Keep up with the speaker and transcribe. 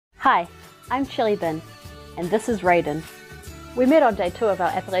Hi, I'm Chili Bin, and this is Raiden. We met on day 2 of our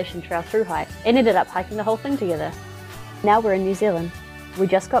Appalachian Trail through hike and ended up hiking the whole thing together. Now we're in New Zealand. We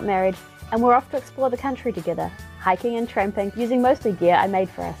just got married and we're off to explore the country together, hiking and tramping using mostly gear I made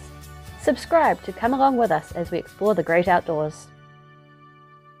for us. Subscribe to come along with us as we explore the great outdoors.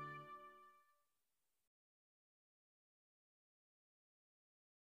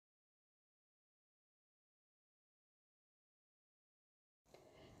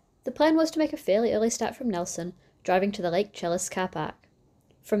 The plan was to make a fairly early start from Nelson, driving to the Lake Chalice car park.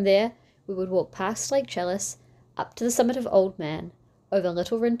 From there, we would walk past Lake Chalice, up to the summit of Old Man, over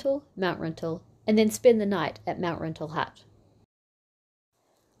Little Rintoul, Mt Rintoul, and then spend the night at Mt Rintoul Hut.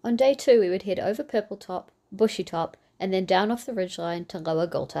 On day 2, we would head over Purple Top, Bushy Top, and then down off the ridgeline to Lower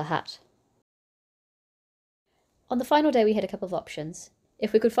Galta Hut. On the final day, we had a couple of options.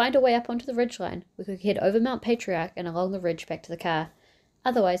 If we could find a way up onto the ridgeline, we could head over Mount Patriarch and along the ridge back to the car.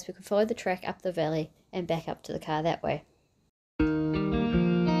 Otherwise, we could follow the track up the valley and back up to the car that way.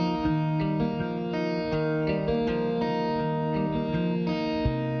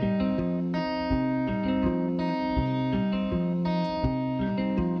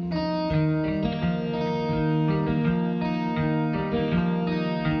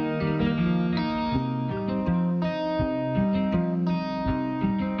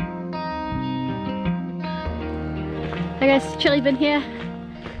 Hi guys, Chili Bin here.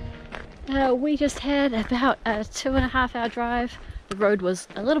 We just had about a 2.5 hour drive. The road was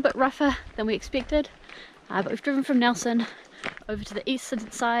a little bit rougher than we expected, but we've driven from Nelson over to the east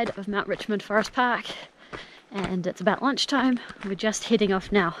side of Mt Richmond Forest Park, and it's about lunchtime. We're just heading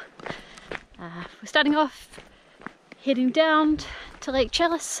off now. We're starting off heading down to Lake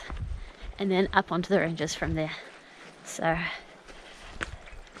Chalice and then up onto the ranges from there. So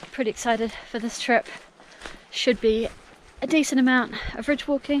pretty excited for this trip. Should be a decent amount of ridge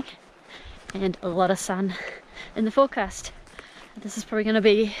walking and a lot of sun in the forecast. This is probably going to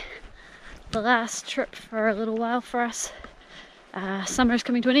be the last trip for a little while for us. Summer is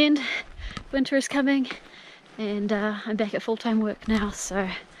coming to an end, winter is coming, and I'm back at full-time work now, so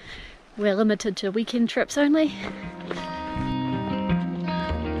we're limited to weekend trips only.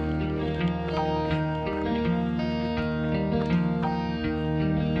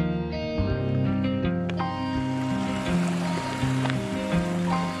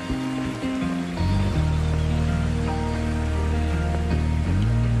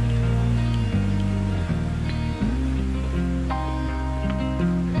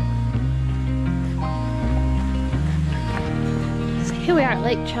 Here we are at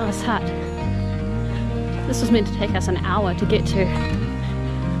Lake Chalice Hut. This was meant to take us an hour to get to.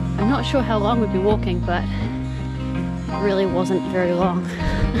 I'm not sure how long we'd be walking, but it really wasn't very long.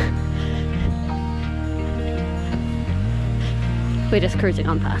 We're just cruising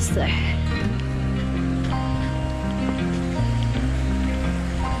on past though.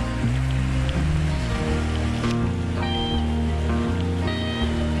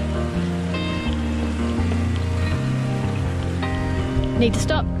 Need to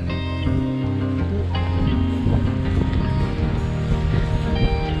stop.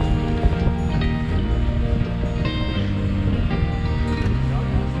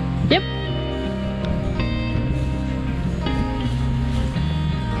 Yep.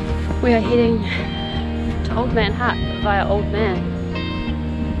 We are heading to Old Man Hut via Old Man,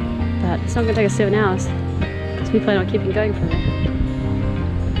 but it's not going to take us 7 hours because we plan on keeping going from there.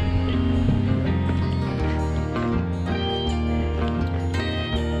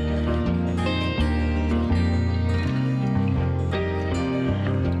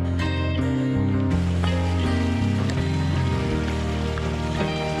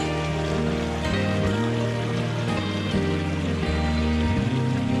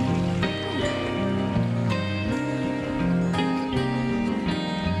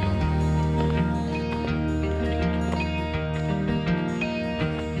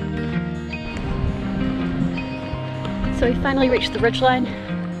 So we finally reached the ridgeline.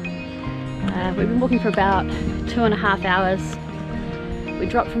 We've been walking for about 2.5 hours. We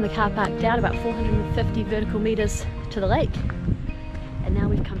dropped from the car park down about 450 vertical meters to the lake. And now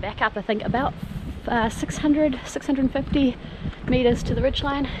we've come back up, I think, about 650 meters to the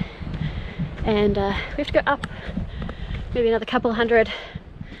ridgeline. And we have to go up maybe another couple hundred,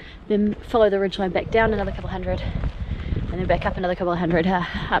 then follow the ridgeline back down another couple hundred, and then back up another couple hundred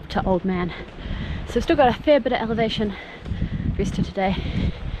up to Old Man. So we've still got a fair bit of elevation rest of today.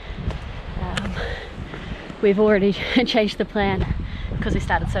 We've already changed the plan because we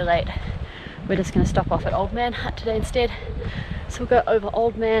started so late. We're just going to stop off at Old Man Hut today instead. So we'll go over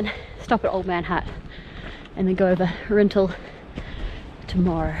Old Man, stop at Old Man Hut, and then go over Rintoul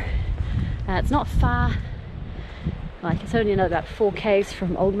tomorrow. It's not far, like it's only another about 4 k's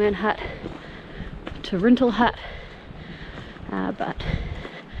from Old Man Hut to Rintoul Hut, but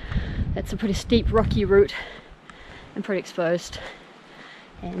it's a pretty steep rocky route and pretty exposed,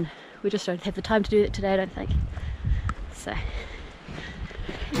 and we just don't have the time to do it today, I don't think. So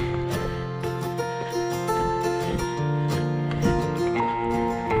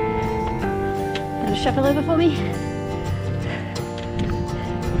gonna shuffle over for me.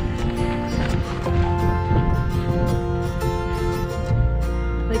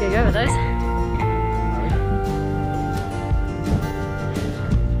 We're gonna go over those.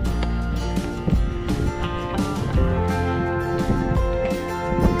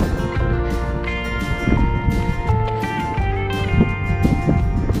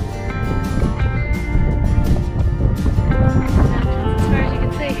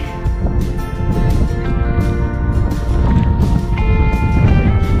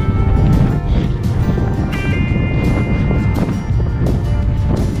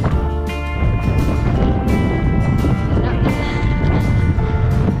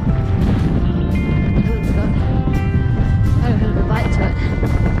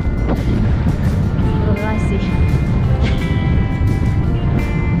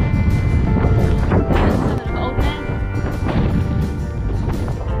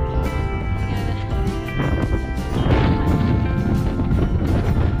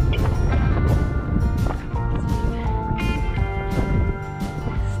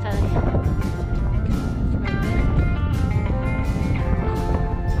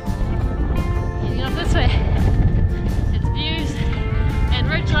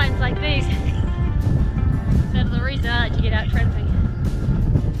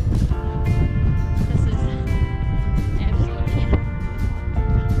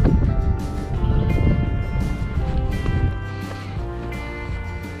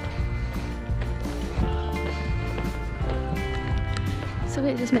 So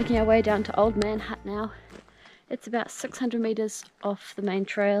we're just making our way down to Old Man Hut now. It's about 600 meters off the main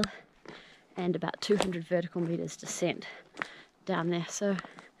trail and about 200 vertical meters descent down there. So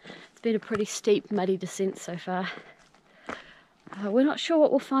it's been a pretty steep, muddy descent so far. We're not sure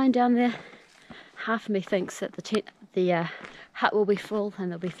what we'll find down there. Half of me thinks that the hut will be full and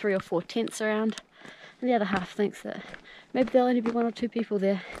there'll be 3 or 4 tents around, and the other half thinks that maybe there'll only be 1 or 2 people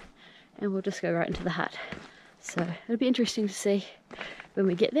there and we'll just go right into the hut. So it'll be interesting to see when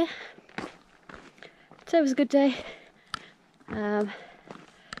we get there. Today was a good day.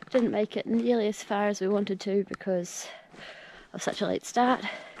 Didn't make it nearly as far as we wanted to because of such a late start,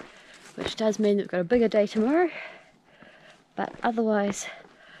 which does mean that we've got a bigger day tomorrow. But otherwise,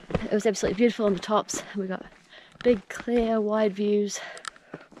 it was absolutely beautiful on the tops. We got big, clear, wide views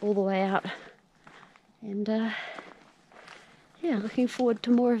all the way out. And yeah, looking forward to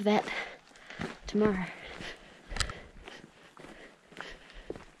more of that tomorrow.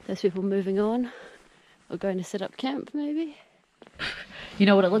 Those people moving on, or going to set up camp maybe. You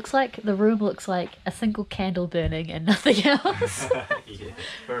know what it looks like? The room looks like a single candle burning and nothing else. Yeah,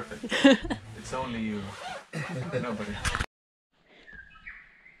 perfect. It's only you. Nobody.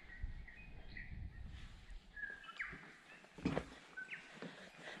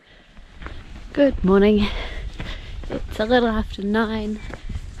 Good morning. It's a little after 9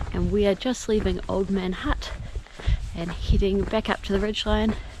 and we are just leaving Old Man Hut and heading back up to the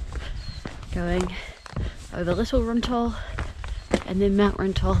ridgeline, going over Little Rintoul and then Mount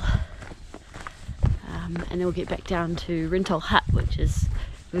Rintoul, and then we'll get back down to Rintoul Hut, which is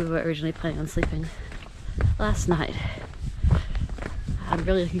where we were originally planning on sleeping last night. I'm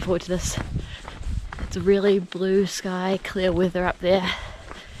really looking forward to this. It's really blue sky, clear weather up there,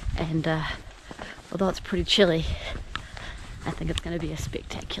 and although it's pretty chilly, I think it's going to be a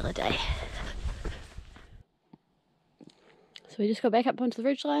spectacular day. So we just got back up onto the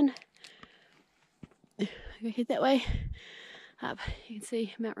ridgeline. Go head that way up. You can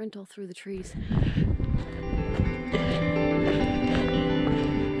see Mount Rintoul through the trees.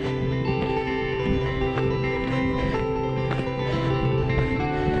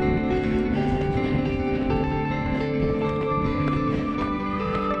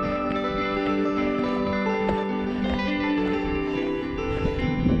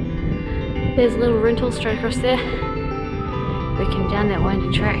 There's Little Rintoul straight across there. We came down that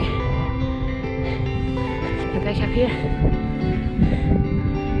winding track. Go back up here.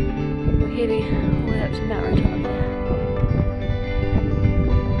 We're heading all the way up to Mount Rintoul up there.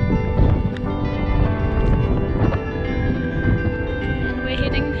 And we're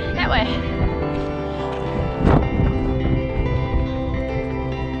heading that way.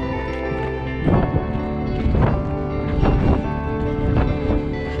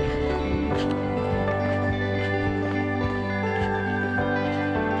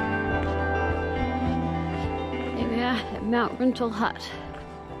 Mt Rintoul hut.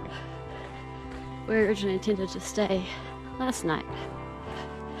 We originally intended to stay last night.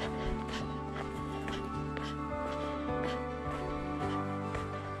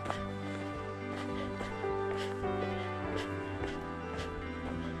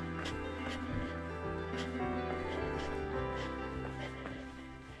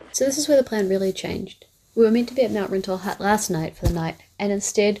 So this is where the plan really changed. We were meant to be at Mt Rintoul hut last night for the night, and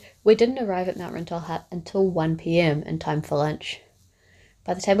instead we didn't arrive at Mt Rintoul hut until 1 PM in time for lunch.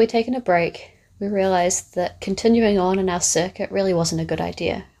 By the time we'd taken a break, we realised that continuing on in our circuit really wasn't a good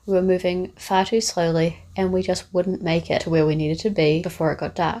idea. We were moving far too slowly and we just wouldn't make it to where we needed to be before it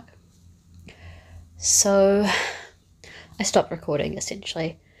got dark. So I stopped recording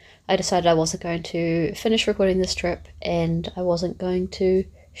essentially. I decided I wasn't going to finish recording this trip and I wasn't going to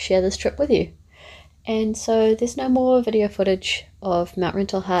share this trip with you. And so there's no more video footage of Mt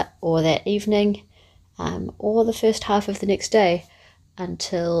Rintoul hut or that evening or the first half of the next day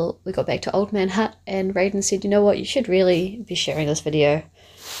until we got back to Old Man Hut and Raiden said, you know what, you should really be sharing this video.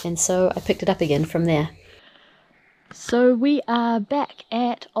 And so I picked it up again from there. So we are back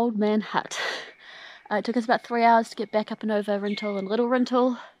at Old Man Hut. It took us about 3 hours to get back up and over Rintoul and Little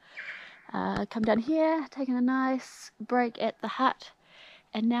Rintoul. Come down here, taking a nice break at the hut.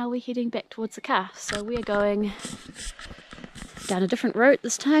 And now we're heading back towards the car. So we are going down a different route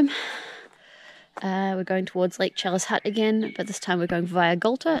this time. We're going towards Lake Chalice Hut again, but this time we're going via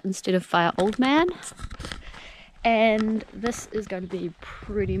Galta instead of via Old Man. And this is going to be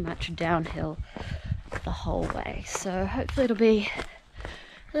pretty much downhill the whole way. So hopefully it'll be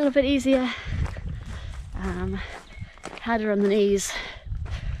a little bit easier. Harder on the knees,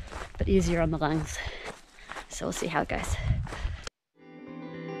 but easier on the lungs. So we'll see how it goes.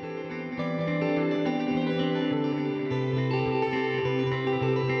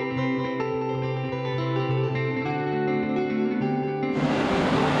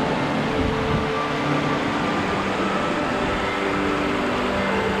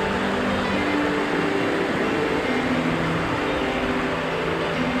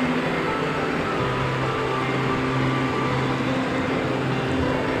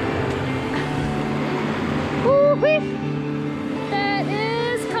 That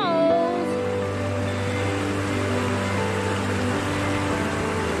is cold.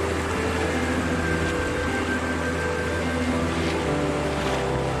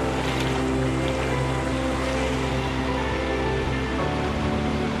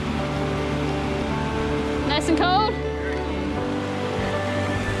 Nice and cold.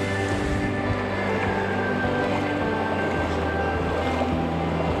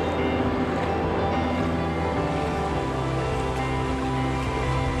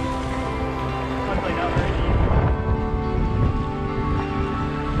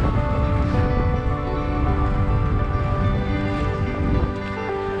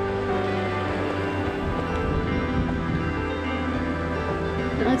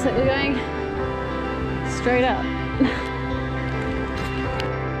 It looks like we're going straight up.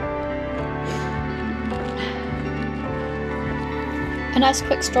 A nice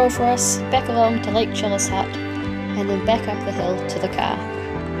quick stroll for us, back along to Lake Chalice Hut, and then back up the hill to the car.